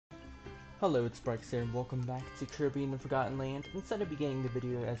Hello, it's Brex here, and welcome back to Kirby in the Forgotten Land. Instead of beginning the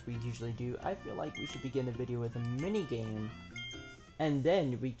video as we usually do, I feel like we should begin the video with a mini game, and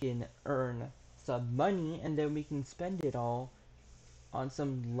then we can earn some money, and then we can spend it all on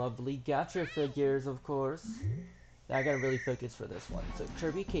some lovely gacha figures, of course. Now, I gotta really focus for this one. So,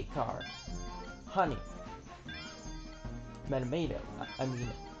 Kirby Cake Car, Honey, Metamato, I mean,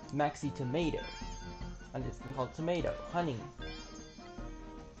 Maxi Tomato, and it's called Tomato, Honey,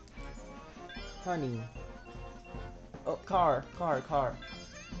 Honey. Oh, car.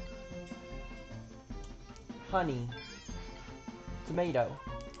 Honey. Tomato.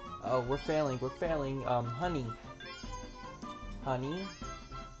 Oh, we're failing. Honey. Honey.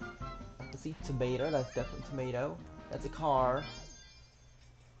 Let's see, tomato. That's definitely tomato. That's a car.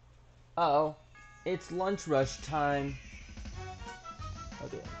 Uh-oh. It's lunch rush time.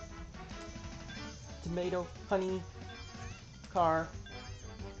 Okay. Tomato. Honey. Car.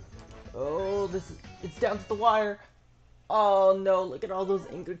 Oh, it's down to the wire. Oh no, look at all those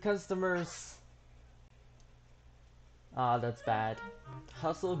angry customers. Ah, that's bad.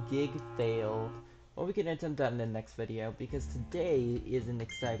 Hustle gig failed. Well, we can attempt that in the next video, because today is an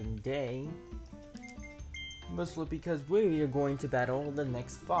exciting day. Mostly because we are going to battle the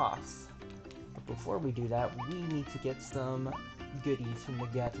next boss. But before we do that, we need to get some goodies from the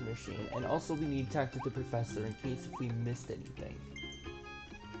gacha machine. And also we need to talk to the professor in case if we missed anything.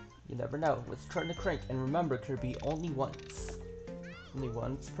 You never know. Let's turn the crank. And remember, Kirby, only once. Only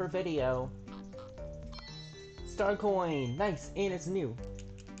once per video. Star coin! Nice! And it's new.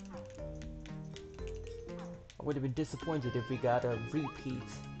 I would have been disappointed if we got a repeat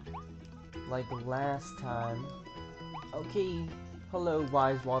like last time. Okay. Hello,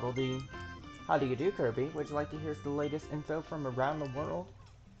 Wise Waddle Dee. How do you do, Kirby? Would you like to hear the latest info from around the world?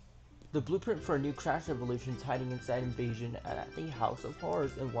 The blueprint for a new Crash Evolution is hiding inside Invasion at the House of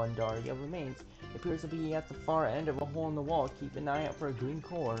Horrors in Wandaria remains. It appears to be at the far end of a hole in the wall. Keep an eye out for a green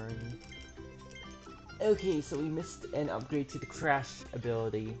core. Okay, so we missed an upgrade to the Crash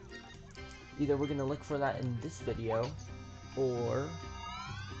ability. Either we're gonna look for that in this video, or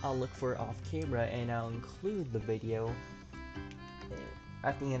I'll look for it off camera and I'll include the video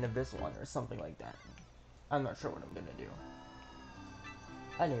at the end of this one or something like that. I'm not sure what I'm gonna do.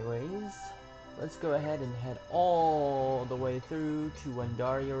 Anyways, let's go ahead and head all the way through to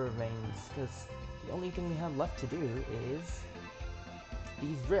Wandaria Remains, because the only thing we have left to do is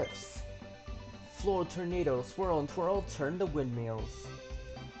these rifts. Floor tornado, swirl and twirl, turn the windmills.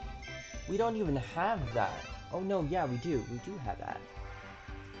 We don't even have that. Oh no, yeah, we do. We do have that.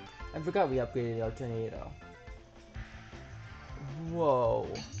 I forgot we upgraded our tornado. Whoa.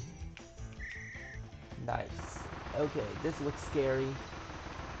 Nice. Okay, this looks scary.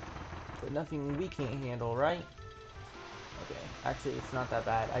 But nothing we can't handle, right? Okay, actually it's not that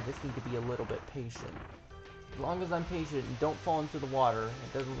bad. I just need to be a little bit patient. As long as I'm patient and don't fall into the water,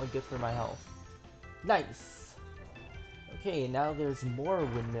 it doesn't look good for my health. Nice! Okay, now there's more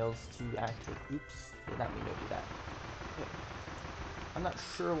windmills to activate. Oops, did not mean to do that. Okay. I'm not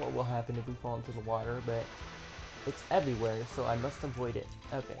sure what will happen if we fall into the water, but it's everywhere, so I must avoid it.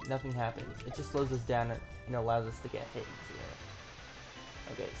 Okay, nothing happened. It just slows us down and allows us to get hit easier.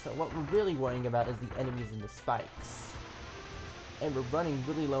 Okay, so what we're really worrying about is the enemies and the spikes. And we're running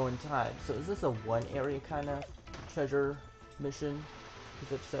really low in time. So is this a one area kind of treasure mission?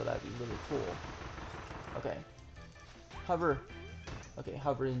 Because if so, that'd be really cool. Okay. Hover. Okay,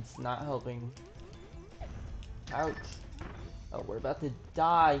 hovering's not helping. Ouch. Oh, we're about to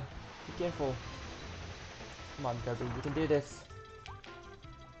die. Be careful. Come on, Kirby, you can do this.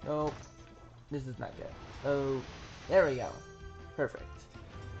 Nope. This is not good. Oh, there we go. Perfect.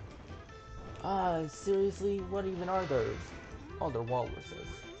 Seriously? What even are those? Oh, they're walruses.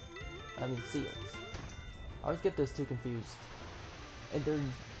 I mean, seals. I always get those two confused. And they're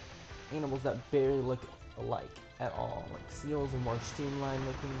animals that barely look alike at all. Like, seals are more streamlined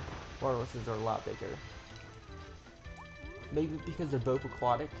looking. Walruses are a lot bigger. Maybe because they're both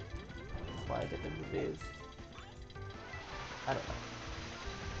aquatic. That's why I get them confused. I don't know.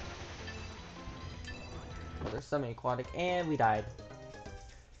 Well, they're semi-aquatic, and we died.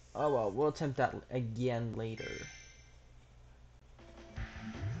 Oh well, we'll attempt that again later.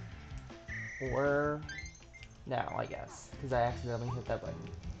 Or now, I guess, because I accidentally hit that button.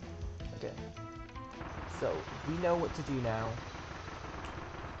 Okay. So, we know what to do now.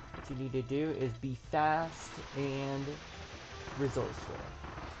 What you need to do is be fast and resourceful.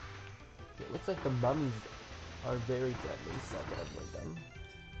 It looks like the mummies are very friendly, so I can avoid them.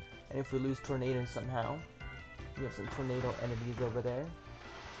 And if we lose tornado somehow, we have some tornado enemies over there.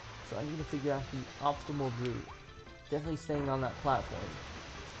 So I need to figure out the optimal route. Definitely staying on that platform.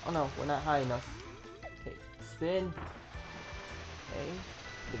 Oh no, we're not high enough. Okay, spin. Okay,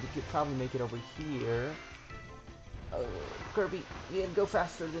 we could probably make it over here. Oh, Kirby, you gotta go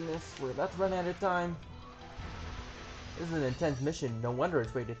faster than this. We're about to run out of time. This is an intense mission. No wonder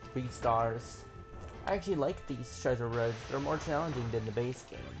it's rated 3 stars. I actually like these treasure roads. They're more challenging than the base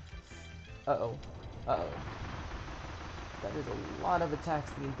game. Uh-oh. Uh-oh. That is a lot of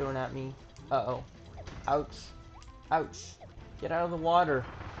attacks being thrown at me. Uh-oh. Ouch. Ouch. Get out of the water.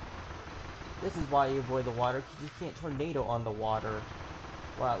 This is why you avoid the water, because you can't tornado on the water.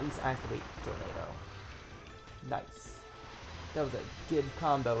 Well, at least activate tornado. Nice. That was a good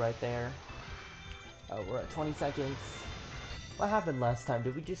combo right there. Oh, we're at 20 seconds. What happened last time?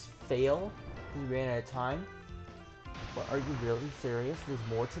 Did we just fail? We ran out of time? But are you really serious? There's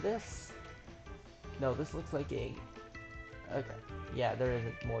more to this? No, this looks like a... Okay. Yeah, there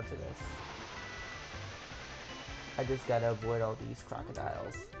isn't more to this. I just gotta avoid all these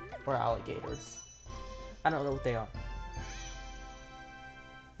crocodiles. Or alligators. I don't know what they are.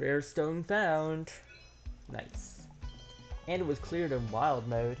 Rare stone found. Nice. And it was cleared in wild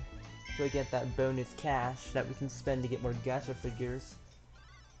mode. So we get that bonus cash that we can spend to get more gacha figures.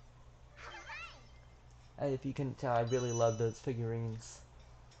 And if you can tell, I really love those figurines.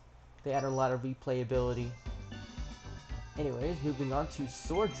 They add a lot of replayability. Anyways, moving on to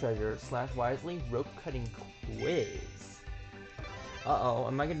sword treasure / wisely rope cutting quiz. Uh-oh,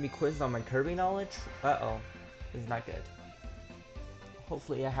 am I gonna be quizzed on my Kirby knowledge? Uh-oh, this is not good.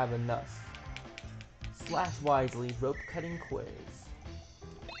 Hopefully I have enough. / wisely rope cutting quiz.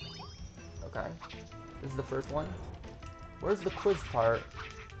 Okay, this is the first one. Where's the quiz part?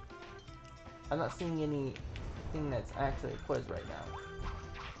 I'm not seeing anything that's actually a quiz right now.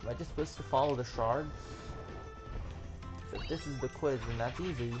 Am I just supposed to follow the shards? So if this is the quiz, then that's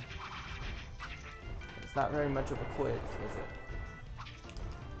easy. It's not very much of a quiz, is it?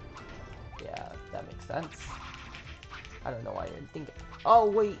 Yeah, that makes sense. I don't know why I didn't think it. Oh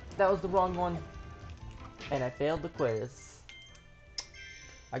wait, that was the wrong one. And I failed the quiz.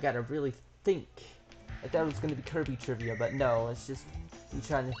 I gotta really think. I thought it was gonna be Kirby trivia, but no, it's just me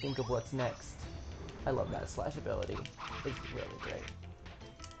trying to think of what's next. I love that slash ability. It's really great.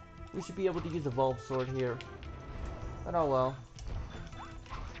 We should be able to use Evolve Sword here. But oh well.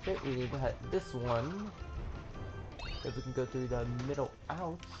 Okay, we need to hit this one. If we can go through the middle.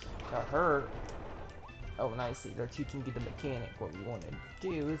 Ouch. That hurt. Oh, and I see. They're teaching you the mechanic. What we want to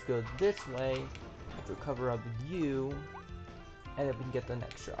do is go this way. Have to cover up you. And then we can get the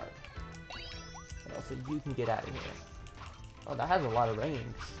next shard. And also, you can get out of here. Oh, that has a lot of range.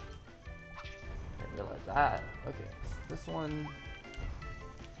 I didn't realize that. Okay, so this one.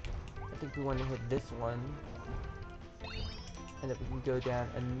 I think we want to hit this one. And then we can go down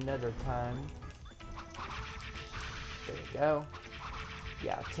another time. There we go.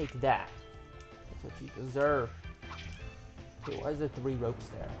 Yeah, take that. That's what you deserve. Okay, why is there 3 ropes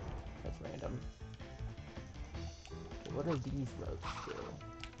there? That's random. Okay, what do these ropes do?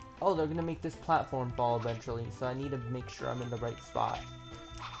 Oh, they're gonna make this platform fall eventually, so I need to make sure I'm in the right spot.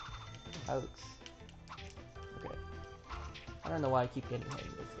 Ouch. Okay. I don't know why I keep getting hit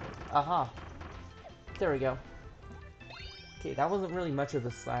this way. Aha! There we go. Okay, that wasn't really much of a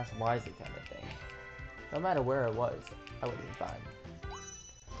 / wisely kind of thing. No matter where it was, I would have been fine.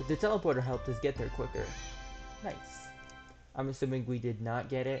 But the teleporter helped us get there quicker. Nice. I'm assuming we did not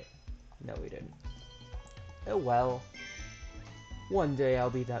get it. No, we didn't. Oh well. One day I'll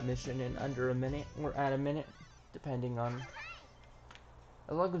beat that mission in under a minute, or at a minute, depending on...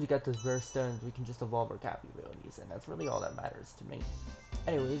 As long as we get those rare stones, we can just evolve our capabilities, and that's really all that matters to me.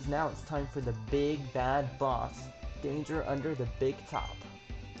 Anyways, now it's time for the big bad boss. Danger under the big top.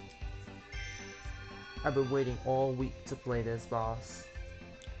 I've been waiting all week to play this boss.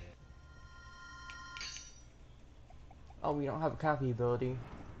 Oh, we don't have a copy ability.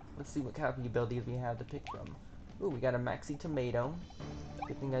 Let's see what copy abilities we have to pick from. Ooh, we got a Maxi Tomato.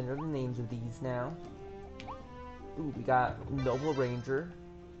 Good thing I know the names of these now. Ooh, we got Noble Ranger.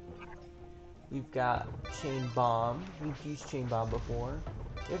 We've got Chain Bomb. We've used Chain Bomb before.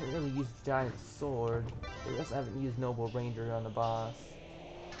 We haven't really used Giant Sword. But we also haven't used Noble Ranger on the boss.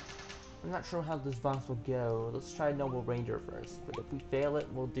 I'm not sure how this boss will go. Let's try Noble Ranger first. But if we fail it,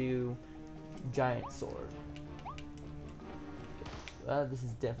 we'll do Giant Sword. This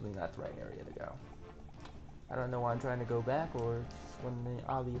is definitely not the right area to go. I don't know why I'm trying to go back, or it's one of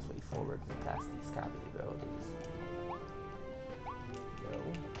the obvious way forward to pass these copy abilities. No.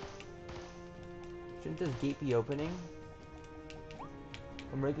 Shouldn't this gate be opening?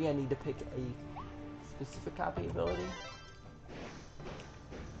 Or maybe I need to pick a specific copy ability?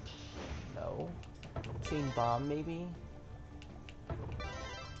 No. Chain Bomb, maybe?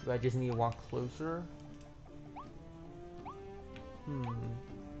 Do I just need to walk closer?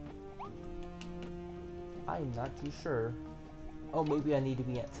 I'm not too sure. Oh, maybe I need to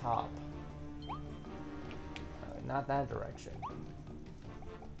be at top. Not that direction.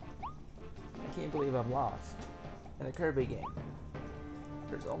 I can't believe I'm lost in a Kirby game.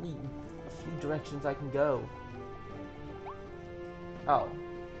 There's only a few directions I can go. Oh,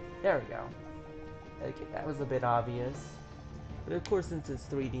 there we go. Okay, that was a bit obvious. But of course, since it's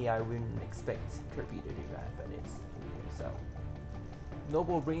 3D, I wouldn't expect Kirby to do that, but it's 3D, so.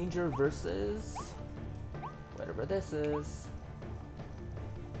 Noble Ranger versus whatever this is.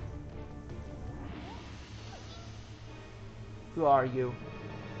 Who are you?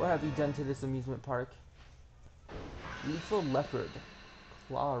 What have you done to this amusement park? Lethal Leopard.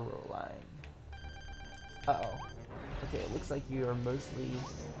 Clawroline. Uh-oh. Okay, it looks like you are mostly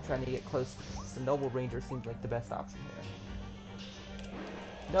trying to get close. The Noble Ranger seems like the best option here.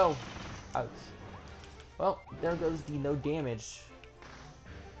 No! Ouch. Well, there goes the no damage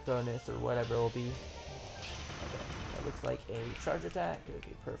bonus, or whatever it will be. Okay, that looks like a charge attack.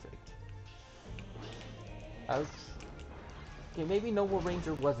 Okay, perfect. Ouch. Okay, maybe Noble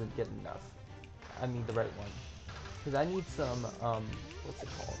Ranger wasn't good enough. I mean, the right one. Because I need some, what's it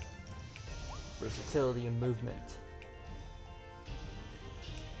called? Versatility and movement.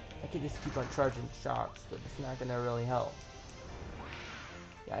 I could just keep on charging shots, but it's not gonna really help.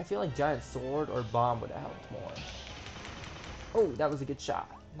 Yeah, I feel like Giant Sword or Bomb would have helped more. Oh, that was a good shot.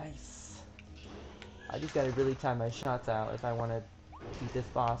 Nice. I just gotta really time my shots out if I want to beat this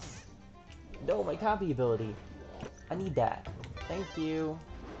boss. No, my copy ability. I need that. Thank you.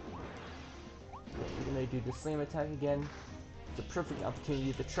 Okay, we're gonna do the slam attack again. It's a perfect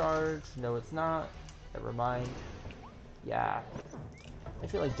opportunity to charge. No, it's not. Never mind. Yeah. I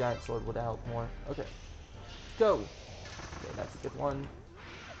feel like Giant Sword would have helped more. Okay. Go! Okay, that's a good one.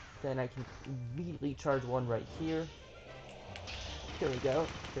 Then I can immediately charge one right here. Here we go.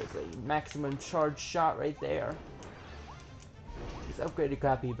 There's a maximum charge shot right there. This upgraded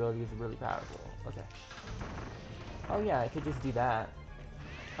copy ability is really powerful. Okay. Oh yeah, I could just do that.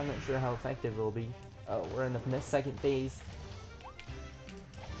 I'm not sure how effective it will be. Oh, we're in the second phase.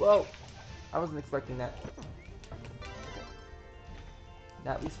 Whoa! I wasn't expecting that.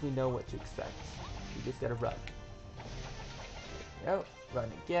 Now at least we know what to expect. We just gotta run. There we go.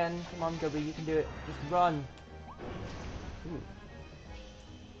 Run again. Come on, Kirby, you can do it. Just run. Ooh.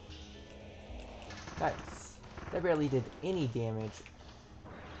 Nice. That barely did any damage.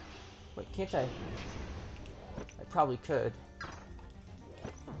 Wait, can't I? I probably could.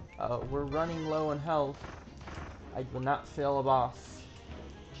 We're running low on health. I will not fail a boss.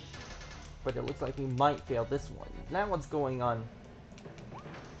 But it looks like we might fail this one. That one's going on.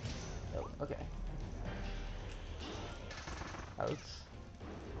 Oh, okay. Ouch.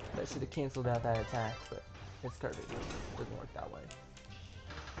 That should have canceled out that attack, but it's Kirby. It doesn't work that way.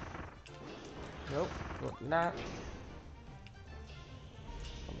 Nope, don't do that.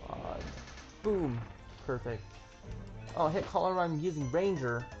 Come on. Boom. Perfect. Oh, hit caller, I'm using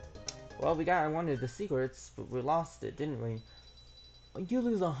Ranger. Well, I wanted the secrets, but we lost it, didn't we? You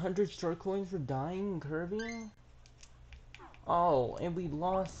lose 100 star coins for dying, Kirby? Oh, and we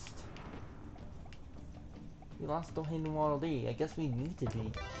lost the Hidden Waddle Dee. I guess we need to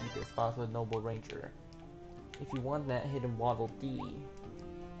beat this boss with Noble Ranger. If you want that Hidden Waddle Dee.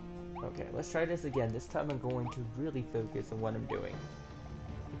 Okay, let's try this again. This time I'm going to really focus on what I'm doing.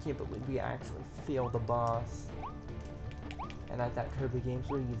 I can't believe we actually failed the boss. And I thought Kirby games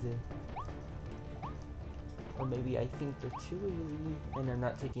were easy. Or maybe I think they're too easy and I'm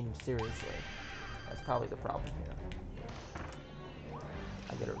not taking them seriously. That's probably the problem here.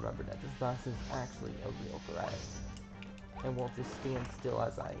 I gotta remember that this boss is actually a real threat. And won't just stand still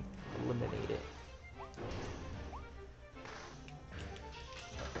as I eliminate it.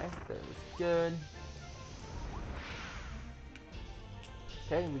 Okay, that was good.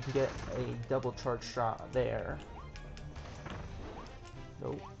 Okay, we can get a double charge shot there.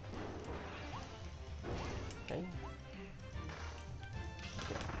 Nope. Okay.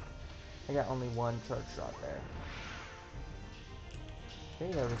 I got only one charge shot there.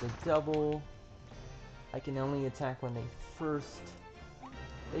 Okay, there was a double. I can only attack when they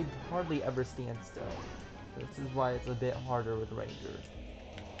hardly ever stand still. This is why it's a bit harder with Rangers.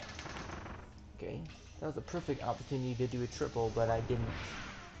 Okay, that was a perfect opportunity to do a triple, but I didn't.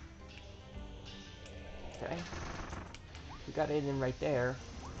 Okay. We got it in right there.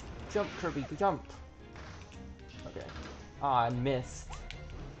 Jump, Kirby, jump! Okay. Ah, I missed.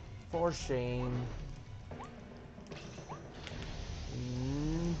 For shame.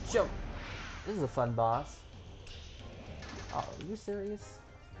 Jump! This is a fun boss. Oh, are you serious?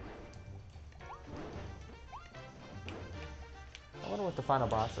 wonder what the final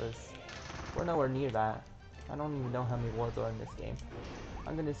boss is. We're nowhere near that. I don't even know how many worlds are in this game.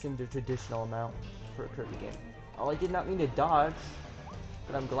 I'm gonna assume the traditional amount for a Kirby game. Oh, I did not mean to dodge,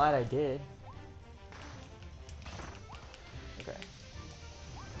 but I'm glad I did. Okay.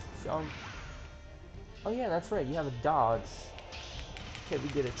 So, oh yeah, that's right, you have a dodge. Okay, we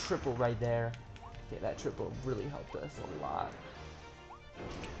get a triple right there. Okay, that triple really helped us a lot.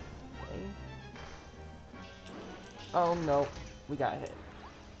 Okay. Oh no, we got hit.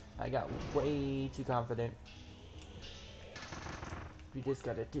 I got way too confident. We just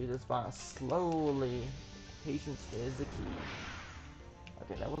gotta do this boss slowly. Patience is the key.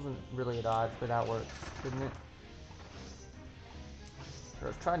 Okay, that wasn't really a dodge, but that works, didn't it? What I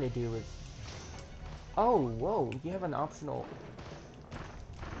was trying to do is... Oh, whoa, you have an optional...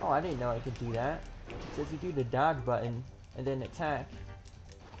 Oh, I didn't know I could do that. So if you do the dodge button, and then attack,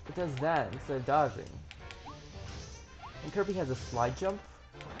 it does that instead of dodging. And Kirby has a slide jump.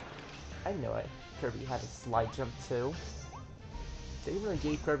 I didn't know Kirby had a slide jump too. They really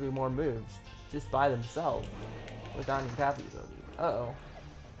gave Kirby more moves, just by themselves, without any copy ability. Uh-oh.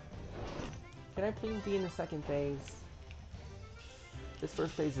 Can I please be in the second phase? This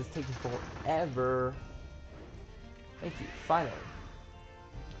first phase is taking forever. Thank you, finally.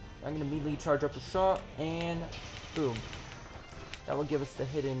 I'm gonna immediately charge up a shot, and boom. That will give us the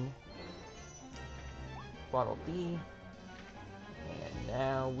hidden Waddle Dee. And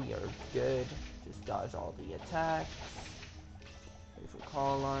now we are good. Just dodge all the attacks. Wait for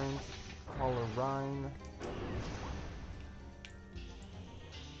call lines. Call a rhyme.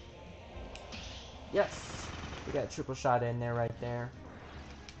 Yes! We got a triple shot in there right there.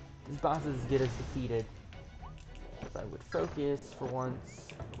 These bosses get us defeated. If I would focus for once.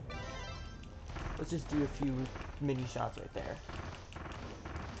 Let's just do a few mini shots right there.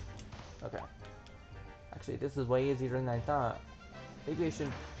 Okay. Actually, this is way easier than I thought. Maybe I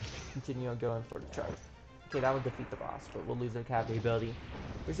should continue on going for the charge. Okay, that would defeat the boss, but we'll lose our cavity ability,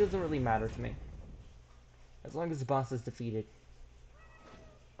 which doesn't really matter to me. As long as the boss is defeated.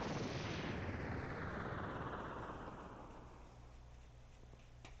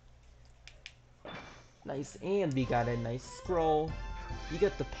 Nice, and we got a nice scroll. You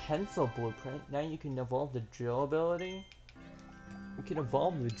get the pencil blueprint. Now you can evolve the drill ability. We can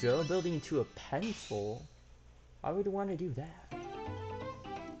evolve the drill ability into a pencil. Why would you want to do that?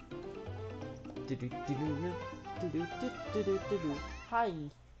 Hi!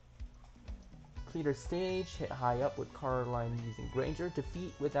 Clear stage, hit high up with Caroline using Granger,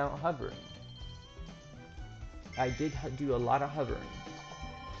 defeat without hovering. I did do a lot of hovering.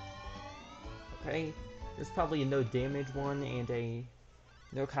 Okay, there's probably a no damage one and a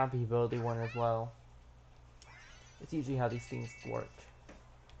no copy ability one as well. It's usually how these things work.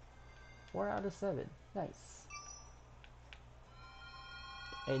 4 out of 7. Nice.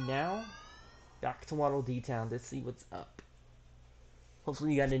 And now, back to Waddle Dee Town to see what's up.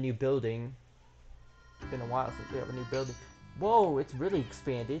 Hopefully you got a new building. It's been a while since we have a new building. Whoa, it's really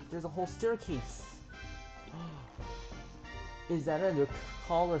expanded. There's a whole staircase. Is that a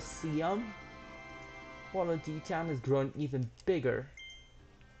Coliseum? Waddle Dee Town has grown even bigger.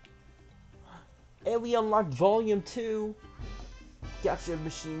 And we unlocked Volume 2! Gotcha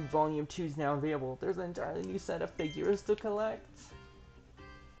Machine Volume 2 is now available. There's an entirely new set of figures to collect.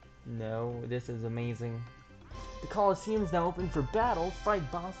 No, this is amazing. The Coliseum is now open for battle.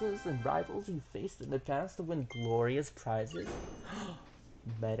 Fight bosses and rivals you faced in the past to win glorious prizes.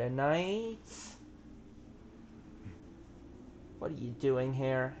 Meta Knight? What are you doing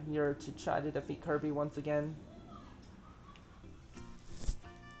here? You're to try to defeat Kirby once again?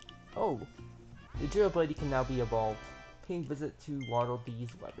 Oh, the drill ability can now be evolved. Paying visit to Waddle Dee's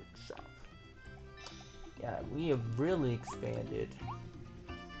weapon shop. Yeah, we have really expanded.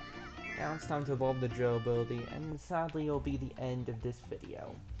 Now it's time to evolve the drill ability, and sadly it'll be the end of this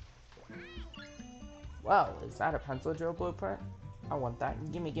video. Wow, is that a pencil drill blueprint? I want that.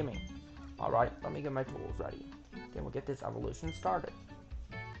 Gimme, gimme. Alright, let me get my tools ready. Then we'll get this evolution started.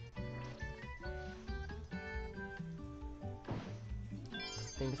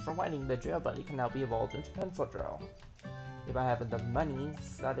 Thanks for waiting. The drill ability can now be evolved into pencil drill. If I have enough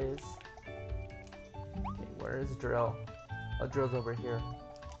monies, that is. Okay, where is drill? Oh, drill's over here.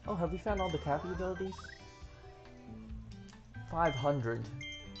 Oh, have we found all the copy abilities? 500.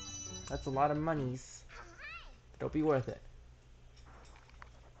 That's a lot of monies. But it'll be worth it.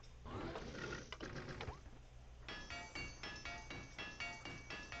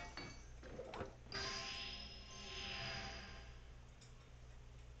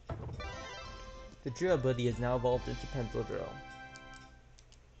 The drill ability is now evolved into pencil drill.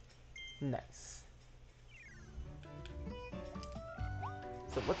 Nice.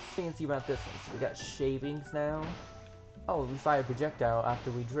 So what's fancy about this one? So we got shavings now. Oh, we fire a projectile after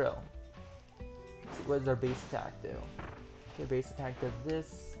we drill. So what does our base attack do? Okay, base attack does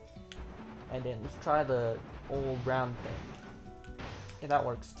this. And then let's try the old round thing. Yeah, that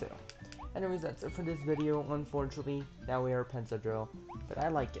works too. Anyways, that's it for this video. Unfortunately, now we are a pencil drill. But I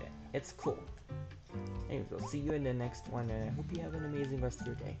like it. It's cool. Anyways, we'll see you in the next one, and I hope you have an amazing rest of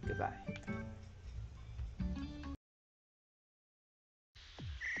your day. Goodbye.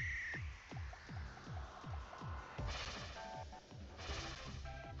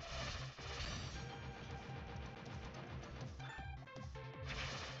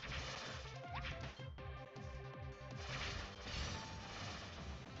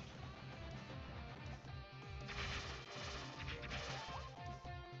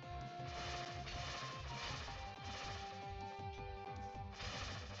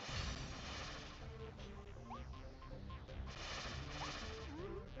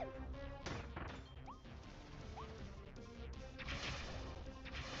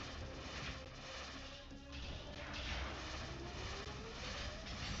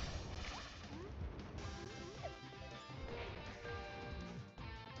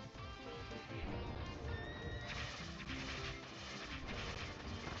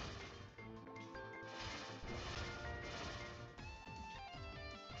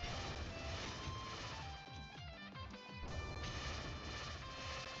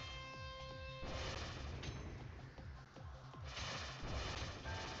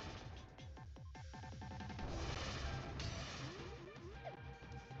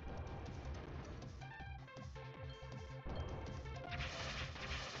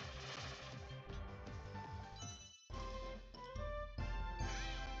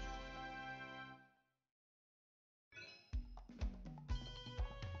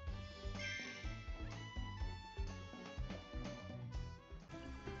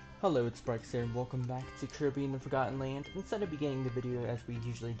 Hello, it's Sparks here, and welcome back to Kirby in the Forgotten Land. Instead of beginning the video as we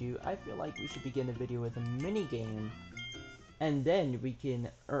usually do, I feel like we should begin the video with a mini game, and then we can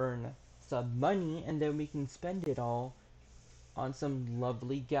earn some money, and then we can spend it all on some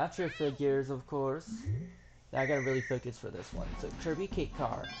lovely gacha figures, of course. Now I gotta really focus for this one. So Kirby Cake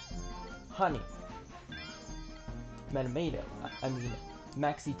Car, Honey, Tomato, I mean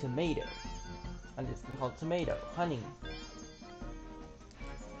Maxi Tomato. I'm just gonna call it Tomato, Honey.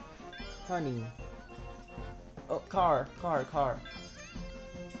 Honey. Oh, car.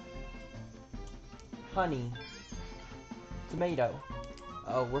 Honey. Tomato.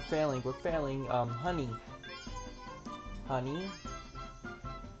 Oh, we're failing. Honey. Honey.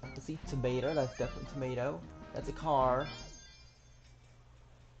 Let's see, tomato. That's definitely tomato. That's a car.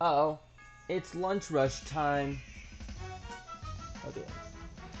 Uh-oh. It's lunch rush time. Okay.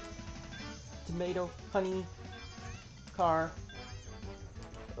 Tomato. Honey. Car.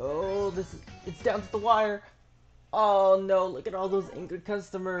 Oh, it's down to the wire. Oh no, look at all those angered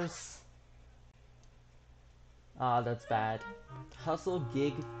customers. Ah, that's bad. Hustle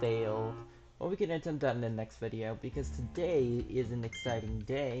gig failed. Well, we can attempt that in the next video, because today is an exciting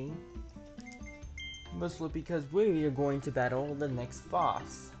day. Mostly because we are going to battle the next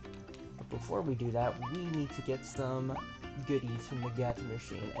boss. But before we do that, we need to get some goodies from the gacha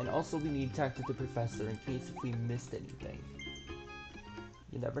machine. And also we need to talk to the professor in case if we missed anything.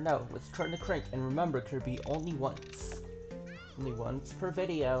 You never know. Let's turn the crank, and remember, Kirby, only once. Only once per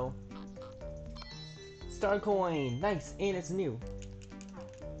video. Star coin! Nice! And it's new.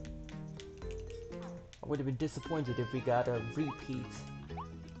 I would have been disappointed if we got a repeat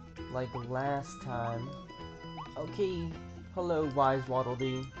like last time. Okay. Hello, Wise Waddle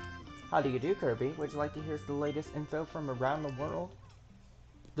Dee. How do you do, Kirby? Would you like to hear the latest info from around the world?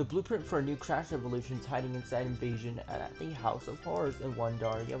 The blueprint for a new Crash Evolution is hiding inside Invasion at the House of Horrors in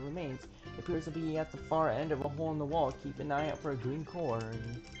Wandaria remains. It appears to be at the far end of a hole in the wall. Keep an eye out for a green core.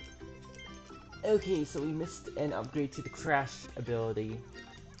 Okay, so we missed an upgrade to the Crash ability.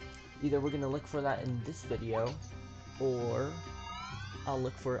 Either we're gonna look for that in this video, or I'll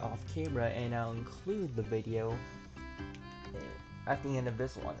look for it off camera and I'll include the video at the end of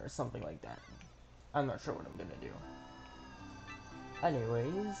this one, or something like that. I'm not sure what I'm gonna do.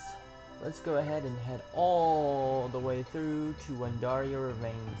 Anyways, let's go ahead and head all the way through to Wandaria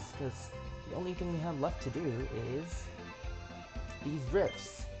Remains, because the only thing we have left to do is these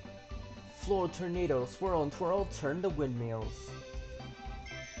rifts. Floor tornado, swirl and twirl, turn the windmills.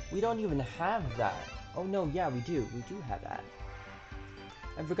 We don't even have that. Oh no, yeah, we do. We do have that.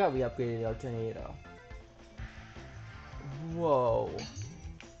 I forgot we upgraded our tornado. Whoa.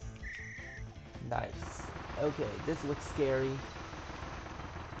 Nice. Okay, this looks scary.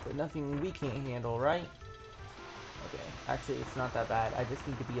 But nothing we can't handle, right? Okay, actually it's not that bad. I just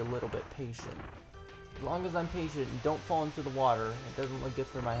need to be a little bit patient. As long as I'm patient and don't fall into the water, it doesn't look good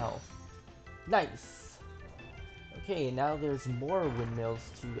for my health. Nice! Okay, now there's more windmills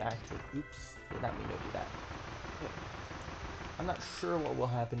to actually... Oops, did not mean to do that. Okay. I'm not sure what will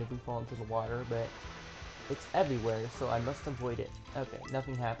happen if we fall into the water, but it's everywhere, so I must avoid it. Okay,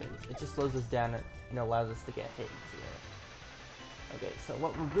 nothing happens. It just slows us down and allows us to get hit easier. Okay, so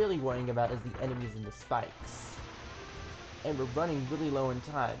what we're really worrying about is the enemies and the spikes. And we're running really low in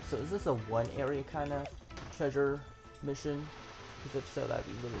time. So is this a one area kind of treasure mission? Because if so, that'd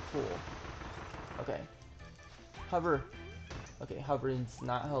be really cool. Okay. Hover. Okay, hovering's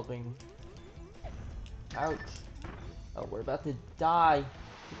not helping. Ouch. Oh, we're about to die.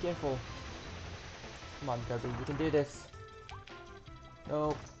 Be careful. Come on, Kirby, we can do this.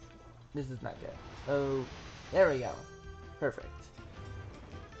 Nope. This is not good. Oh, there we go. Perfect.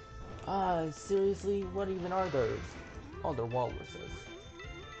 Seriously? What even are those? Oh, they're walruses.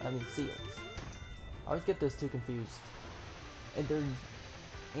 I mean, seals. I always get those two confused. And they're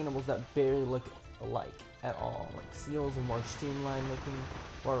animals that barely look alike at all. Like, seals are more streamlined looking.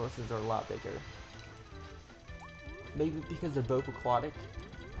 Walruses are a lot bigger. Maybe because they're both aquatic.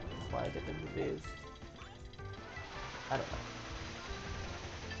 That's why I get them confused. I don't know.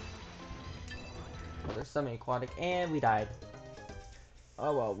 Well, they're semi-aquatic, and we died.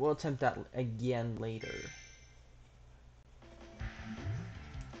 Oh well, we'll attempt that again later.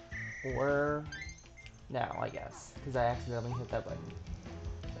 Or now, I guess, because I accidentally hit that button.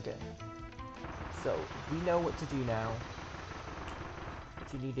 Okay. So, we know what to do now.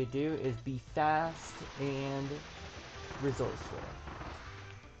 What you need to do is be fast and resourceful.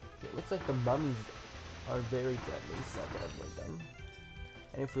 It looks like the mummies are very deadly, so I gotta avoid them.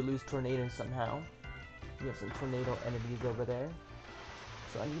 And if we lose tornadoes somehow, we have some tornado enemies over there.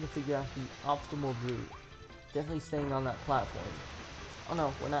 So I need to figure out the optimal route. Definitely staying on that platform. Oh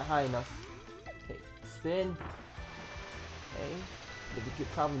no, we're not high enough. Okay, spin. Okay, but we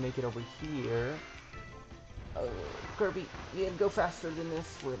could probably make it over here. Oh, Kirby, you gotta go faster than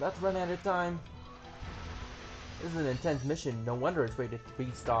this. We're about to run out of time. This is an intense mission. No wonder it's rated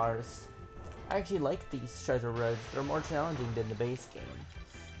 3 stars. I actually like these treasure roads. They're more challenging than the base game.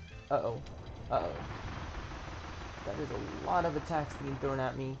 Uh-oh. Uh-oh. That is a lot of attacks being thrown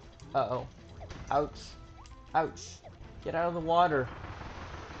at me. Uh-oh. Ouch. Ouch. Get out of the water.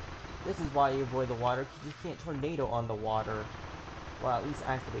 This is why you avoid the water, because you can't tornado on the water. Well, at least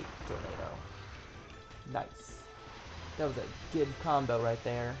activate tornado. Nice. That was a good combo right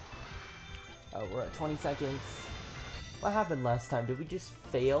there. Oh, we're at 20 seconds. What happened last time? Did we just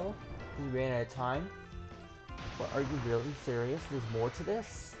fail? We ran out of time? But are you really serious? There's more to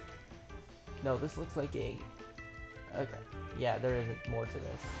this? No, this looks like a... Okay. Yeah, there isn't more to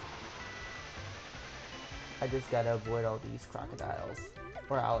this. I just gotta avoid all these crocodiles.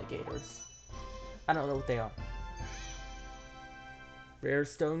 Or alligators. I don't know what they are. Rare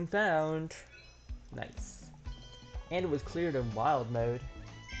stone found. Nice. And it was cleared in wild mode.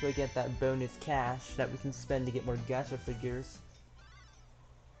 So we get that bonus cash that we can spend to get more gacha figures.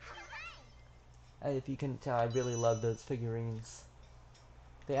 And if you can tell, I really love those figurines.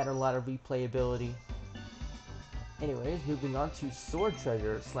 They add a lot of replayability. Anyways, moving on to sword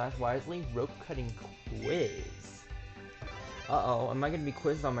treasure / wisely rope cutting quiz. Uh-oh, am I gonna be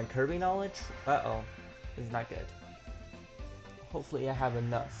quizzed on my Kirby knowledge? Uh-oh, this is not good. Hopefully I have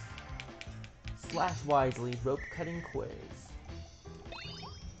enough. / wisely rope cutting quiz.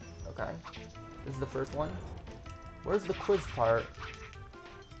 Okay, this is the first one. Where's the quiz part?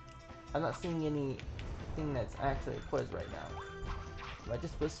 I'm not seeing anything that's actually a quiz right now. Am I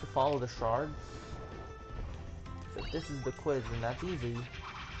just supposed to follow the shards? So this is the quiz, and that's easy.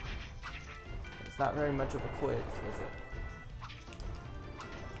 It's not very much of a quiz, is it?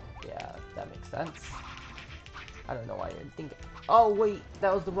 Yeah, that makes sense. I don't know why I didn't think it. Oh wait,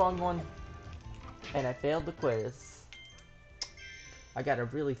 that was the wrong one. And I failed the quiz. I gotta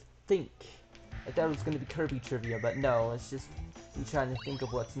really think. I thought it was gonna be Kirby trivia, but no, it's just you trying to think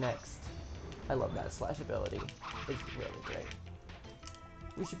of what's next. I love that slash ability. It's really great.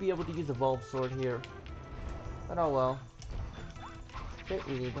 We should be able to use Evolve Sword here. But oh well. Okay,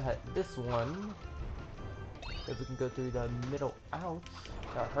 we need to hit this one. If we can go through the middle. Ouch.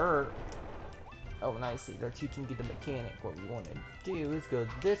 That hurt. Oh, and I see. They're teaching you the mechanic. What we want to do is go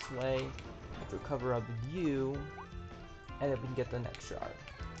this way, recover a view, and then we can get the next shard.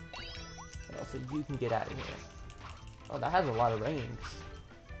 And also, you can get out of here. Oh, that has a lot of range.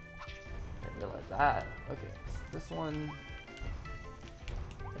 I didn't realize that. Okay, so this one.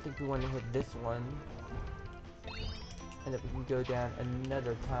 I think we want to hit this one. And then we can go down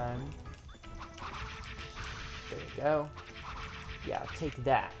another time. There you go. Yeah, take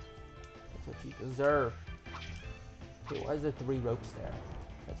that. That's what you deserve. Okay, why is there 3 ropes there?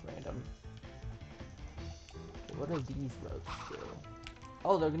 That's random. Okay, what do these ropes do?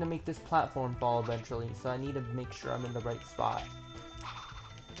 Oh, they're gonna make this platform fall eventually, so I need to make sure I'm in the right spot.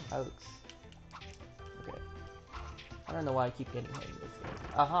 Ouch. Okay. I don't know why I keep getting hit in this game.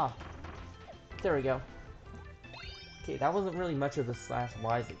 Aha! There we go. Okay, that wasn't really much of a slash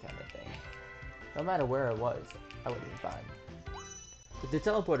wisely kind of thing. No matter where I was, I would have been fine. But the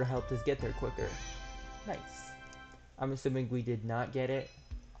teleporter helped us get there quicker. Nice. I'm assuming we did not get it?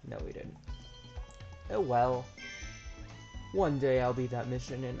 No, we didn't. Oh well. One day I'll beat that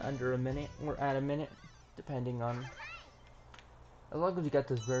mission in under a minute, or at a minute, depending on... As long as we got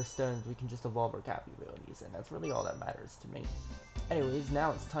those rare stones, we can just evolve our capabilities, and that's really all that matters to me. Anyways,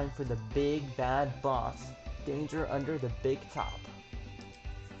 now it's time for the big bad boss. Danger under the big top.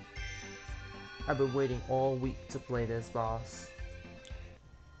 I've been waiting all week to play this boss.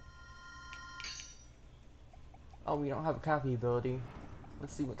 Oh, we don't have a copy ability.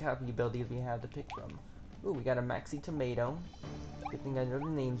 Let's see what copy abilities we have to pick from. Ooh, we got a Maxi Tomato. Good thing I know the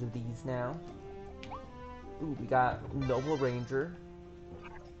names of these now. Ooh, we got Noble Ranger.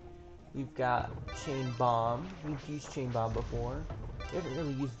 We've got Chain Bomb. We've used Chain Bomb before. We haven't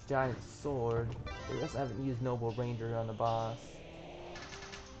really used Giant Sword. We also haven't used Noble Ranger on the boss.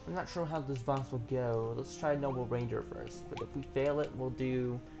 I'm not sure how this boss will go. Let's try Noble Ranger first. But if we fail it, we'll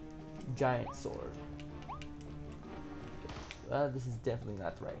do Giant Sword. This is definitely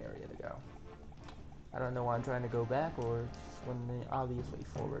not the right area to go. I don't know why I'm trying to go backwards when the obvious way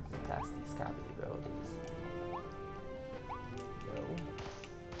forward is past these copy abilities. No.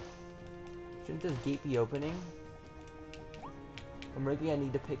 Shouldn't this gate be opening? Or maybe I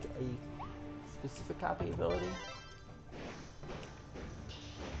need to pick a specific copy ability?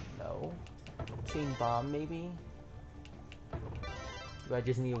 No. Chain Bomb, maybe? Do I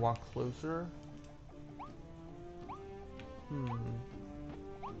just need to walk closer?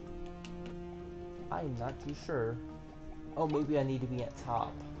 I'm not too sure. Oh, maybe I need to be at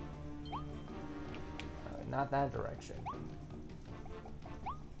top. Not that direction.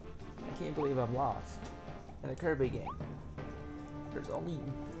 I can't believe I'm lost in a Kirby game. There's only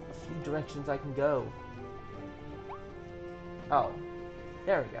a few directions I can go. Oh,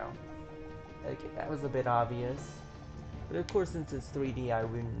 there we go. Okay, that was a bit obvious. But of course, since it's 3D, I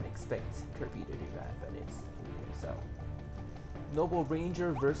wouldn't expect Kirby to do that, but it's 3D, so. Noble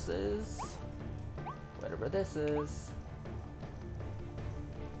Ranger versus... whatever this is.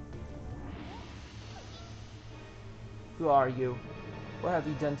 Who are you? What have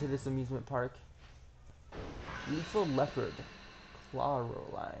you done to this amusement park? Lethal Leopard.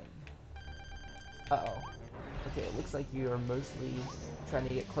 Clawroline. Uh-oh. Okay, it looks like you are mostly trying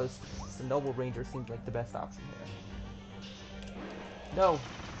to get close. So Noble Ranger seems like the best option here. No!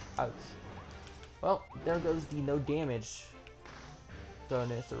 Ouch. Well, there goes the no damage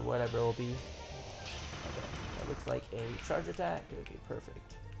bonus, or whatever it will be. Okay, that looks like a charge attack. Okay,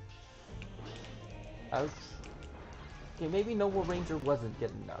 perfect. Ouch. Okay, maybe Noble Ranger wasn't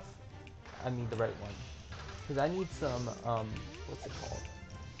good enough. I mean, the right one. Because I need some, what's it called?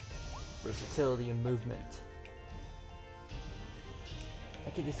 Versatility and movement. I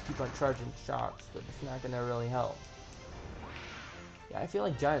could just keep on charging shots, but it's not gonna really help. Yeah, I feel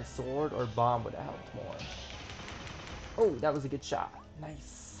like Giant Sword or Bomb would have helped more. Oh, that was a good shot.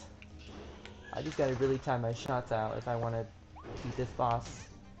 Nice. I just gotta really time my shots out if I want to beat this boss.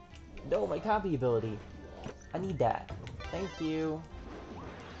 No, my copy ability. I need that. Thank you.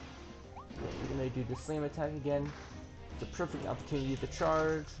 Okay, we're gonna do the slam attack again. It's a perfect opportunity to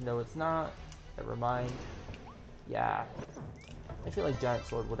charge. No, it's not. Never mind. Yeah. I feel like Giant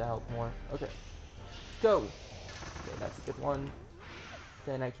Sword would have helped more. Okay. Go! Okay, that's a good one.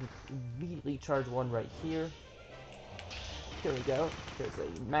 Then I can immediately charge one right here. Here we go. There's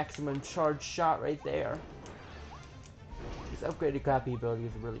a maximum charge shot right there. This upgraded copy ability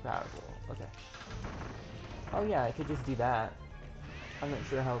is really powerful. Okay. Oh yeah, I could just do that. I'm not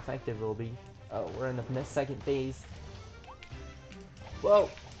sure how effective it will be. Oh, we're in the second phase. Whoa!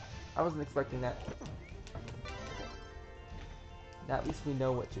 I wasn't expecting that. Okay. Now at least we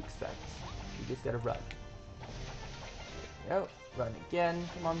know what to expect. We just gotta run. There we go. Run again.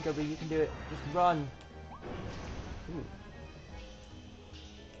 Come on, Kirby, you can do it. Just run. Ooh.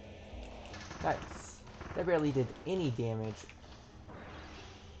 Nice. That barely did any damage.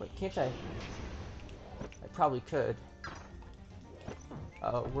 Wait, can't I? I probably could.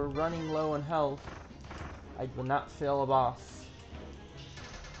 We're running low on health. I will not fail a boss.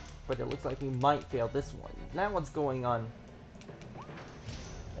 But it looks like we might fail this one. Now what's going on?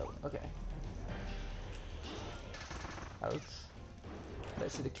 Oh, okay. Ouch.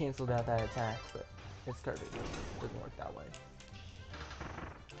 That should have canceled out that attack, but it's Kirby. It doesn't work that way.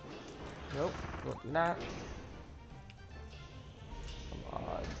 Nope, don't do that. Come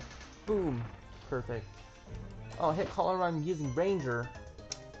on. Boom. Perfect. Oh, hit caller, I'm using Ranger.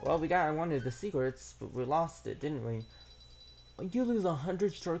 Well, I wanted the secrets, but we lost it, didn't we? You lose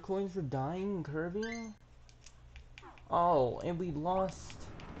 100 star coins for dying, Kirby? Oh, and we lost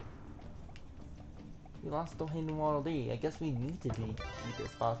the hidden Waddle Dee. I guess we need to beat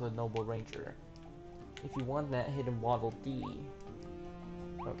this boss with Noble Ranger. If you want that hidden Waddle Dee.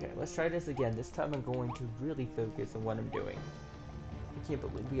 Okay, let's try this again. This time I'm going to really focus on what I'm doing. I can't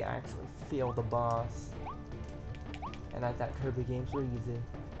believe we actually failed the boss. And I thought Kirby games were easy.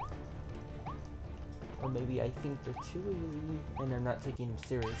 Or maybe I think they're too easy and I'm not taking them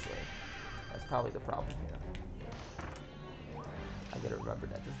seriously. That's probably the problem here. I gotta remember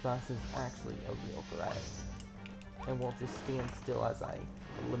that this boss is actually a real threat. And won't just stand still as I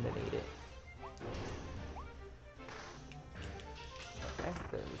eliminate it. Okay,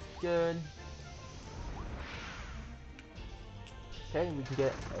 that was good. Okay, we can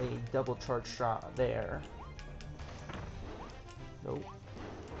get a double charge shot there. Nope.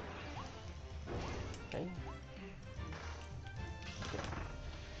 Okay.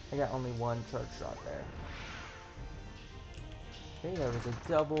 I got only one charge shot there. Okay, there was a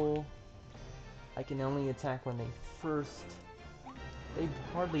double. I can only attack when they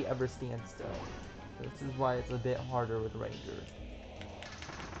hardly ever stand still. This is why it's a bit harder with Ranger.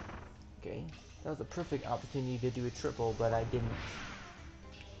 Okay, that was a perfect opportunity to do a triple, but I didn't.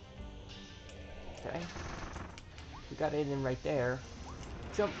 Okay. We got it in right there.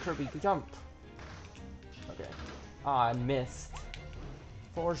 Jump, Kirby, jump! Okay. Ah, I missed.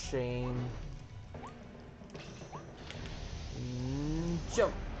 For shame.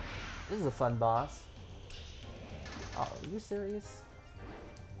 Jump! This is a fun boss. Oh, are you serious?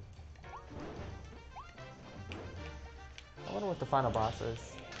 I wonder what the final boss is.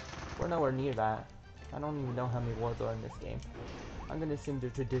 We're nowhere near that. I don't even know how many wards are in this game. I'm gonna assume the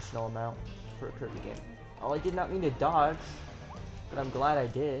traditional amount for a Kirby game. Oh, I did not mean to dodge, but I'm glad I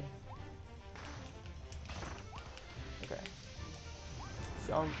did. Okay.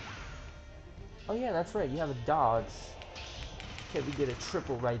 Jump. Oh yeah, that's right, you have a dodge. Okay, we get a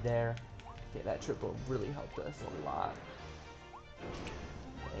triple right there. Okay, that triple really helped us a lot.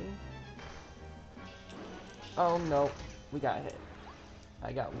 Okay. Oh no, we got hit.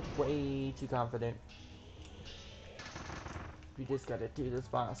 I got way too confident. We just gotta do this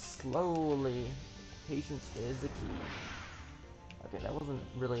boss slowly. Patience is the key. Okay, that wasn't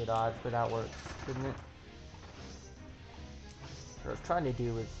really a dodge, but that works, didn't it? What I was trying to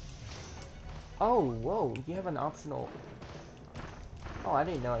do was... Oh, whoa, you have an optional... Oh, I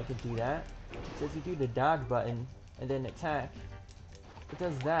didn't know I could do that. It says you do the dodge button, and then attack. It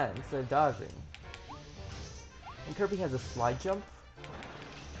does that instead of dodging. And Kirby has a slide jump?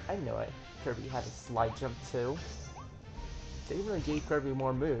 I didn't know Kirby had a slide jump too. They really gave Kirby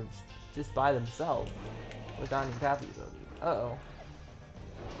more moves, just by themselves, without any path ability. Uh-oh.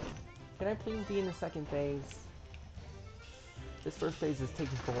 Can I please be in the second phase? This first phase is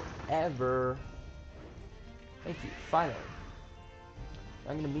taking forever. Thank you, finally.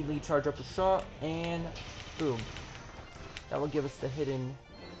 I'm gonna immediately charge up a shot, and boom. That will give us the hidden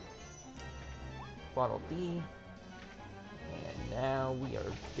Waddle Dee. And now we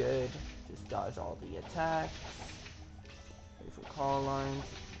are good. Just dodge all the attacks. Wait for call lines.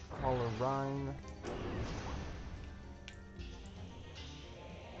 Caller rhyme.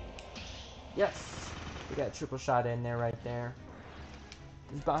 Yes! We got a triple shot in there right there.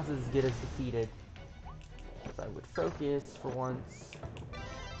 These bosses get us defeated. If I would focus for once.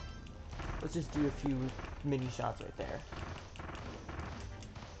 Let's just do a few mini shots right there.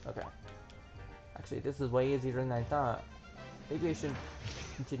 Okay. Actually, this is way easier than I thought. Maybe I should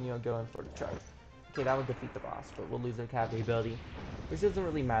continue going for the charge. Okay, that would defeat the boss, but we'll lose our cavity ability, which doesn't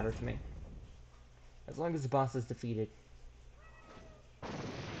really matter to me. As long as the boss is defeated.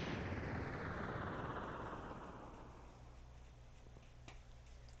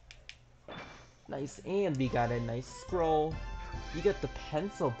 Nice, and we got a nice scroll. You get the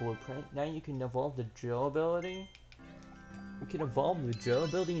pencil blueprint. Now you can evolve the drill ability. We can evolve the drill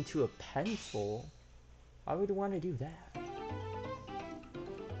ability into a pencil. Why would you want to do that?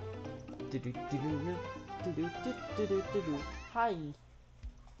 Hi!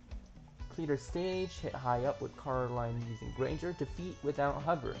 Clear stage, hit high up with Caroline using Granger, defeat without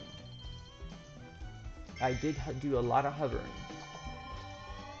hovering. I did do a lot of hovering.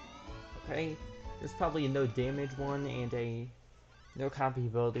 Okay, there's probably a no damage one and a no copy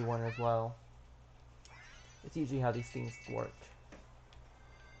ability one as well. It's usually how these things work.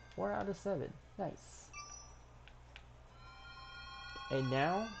 4 out of 7. Nice. And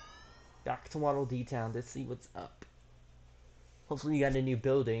now, back to Waddle Dee Town to see what's up. Hopefully you got a new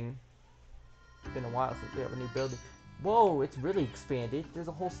building. It's been a while since we have a new building. Whoa, it's really expanded. There's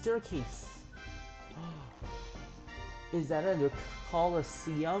a whole staircase. Is that a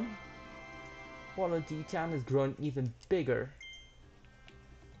Coliseum? Waddle Dee Town has grown even bigger.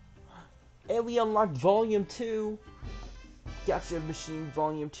 And we unlocked Volume 2! Gotcha Machine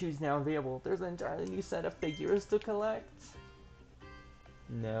Volume 2 is now available. There's an entirely new set of figures to collect.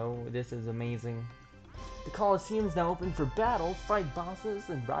 No, this is amazing. The Coliseum is now open for battle. Fight bosses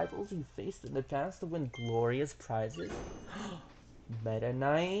and rivals you faced in the past to win glorious prizes. Meta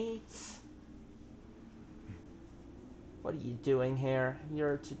Knight? What are you doing here?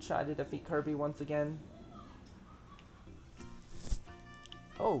 You're to try to defeat Kirby once again?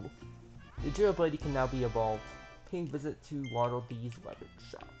 Oh, the drill blade can now be evolved. Paying visit to Waddle Dee's weapon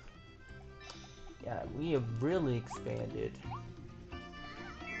shop. Yeah, we have really expanded.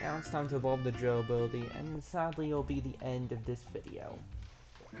 Now it's time to evolve the drill ability, and sadly it'll be the end of this video.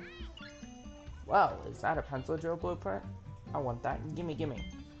 Wow, is that a pencil drill blueprint? I want that. Gimme, gimme.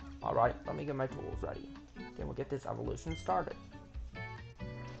 Alright, let me get my tools ready. Then we'll get this evolution started.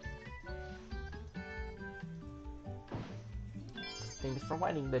 Thanks for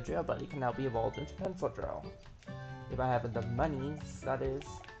waiting. The drill buddy can now be evolved into pencil drill. If I have the monies, that is.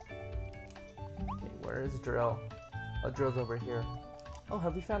 Okay, where is drill? Oh, drill's over here. Oh,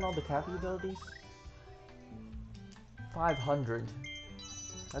 have we found all the Cappy abilities? 500.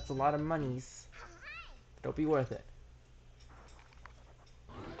 That's a lot of monies. But it'll be worth it.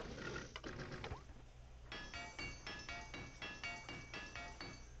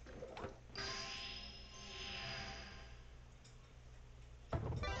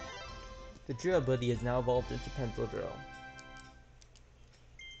 The drill buddy is now evolved into pencil drill.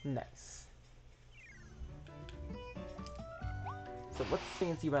 Nice. So what's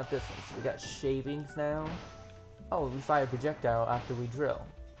fancy about this one? So we got shavings now. Oh, we fire a projectile after we drill.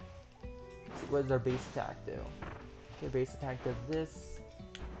 So what does our base attack do? Okay, base attack does this.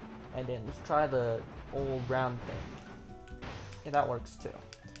 And then let's try the old round thing. Yeah, that works too.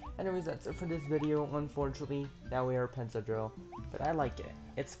 Anyways, that's it for this video. Unfortunately, now we are pencil drill. But I like it.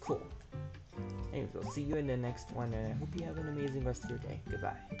 It's cool. Anyways, I'll see you in the next one, and I hope you have an amazing rest of your day.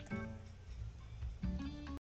 Goodbye.